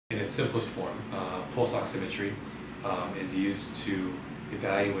In its simplest form, pulse oximetry is used to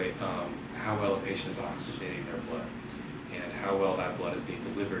evaluate how well a patient is oxygenating their blood and how well that blood is being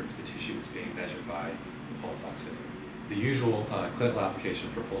delivered to the tissue that's being measured by the pulse oximeter. The usual clinical application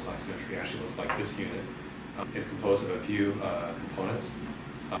for pulse oximetry actually looks like this unit. It's composed of a few components.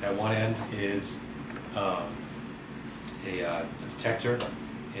 At one end is a detector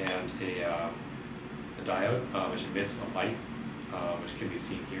and a diode which emits a light, which can be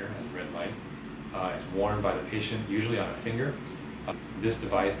seen here as a red light. It's worn by the patient, usually on a finger. This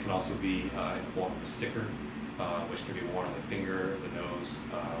device can also be in the form of a sticker, which can be worn on the finger, the nose,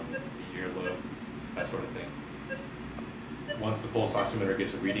 the earlobe, that sort of thing. Once the pulse oximeter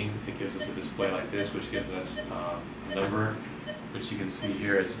gets a reading, it gives us a display like this, which gives us a number, which you can see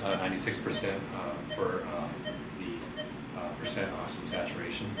here is 96% for the percent oxygen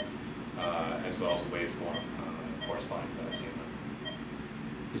saturation, as well as a waveform corresponding to that same number.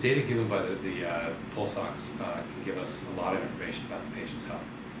 The data given by the pulse ox can give us a lot of information about the patient's health.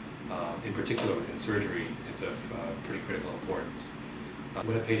 In particular, within surgery, it's of pretty critical importance.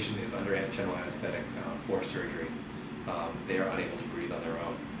 When a patient is under general anesthetic for surgery, they are unable to breathe on their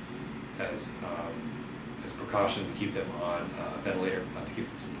own. As a precaution, we keep them on a ventilator to keep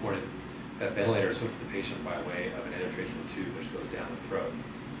them supported. That ventilator is hooked to the patient by way of an endotracheal tube which goes down the throat.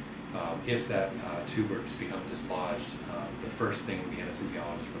 If that tube were to become dislodged, the first thing the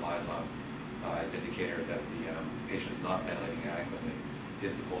anesthesiologist relies on as an indicator that the patient is not ventilating adequately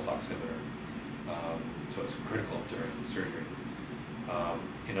is the pulse oximeter. So it's critical during surgery.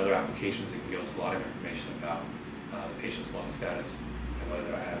 In other applications, it can give us a lot of information about the patient's lung status and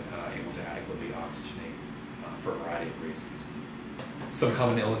whether they're able to adequately oxygenate for a variety of reasons. Some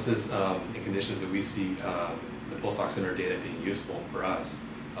common illnesses and conditions that we see the pulse oximeter data being useful for us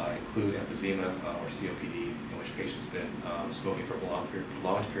include emphysema or COPD, in which patients have been smoking for a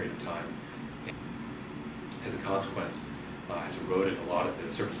prolonged period of time. And as a consequence, has eroded a lot of the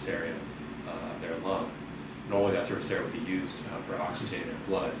surface area of their lung. Normally that surface area would be used for oxygenating their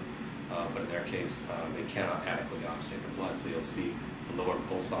blood, but in their case they cannot adequately oxygenate their blood, so you'll see a lower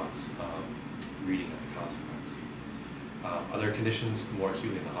pulse ox reading as a consequence. Other conditions more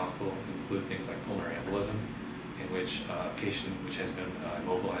acutely in the hospital include things like pulmonary embolism, in which a patient which has been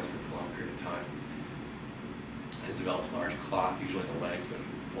immobilized for a prolonged period of time has developed a large clot, usually in the legs, but it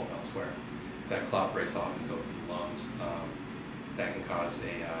can form elsewhere. If that clot breaks off and goes to the lungs, that can cause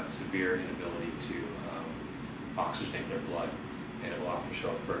a severe inability to oxygenate their blood, and it will often show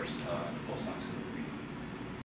up first in the pulse oximeter.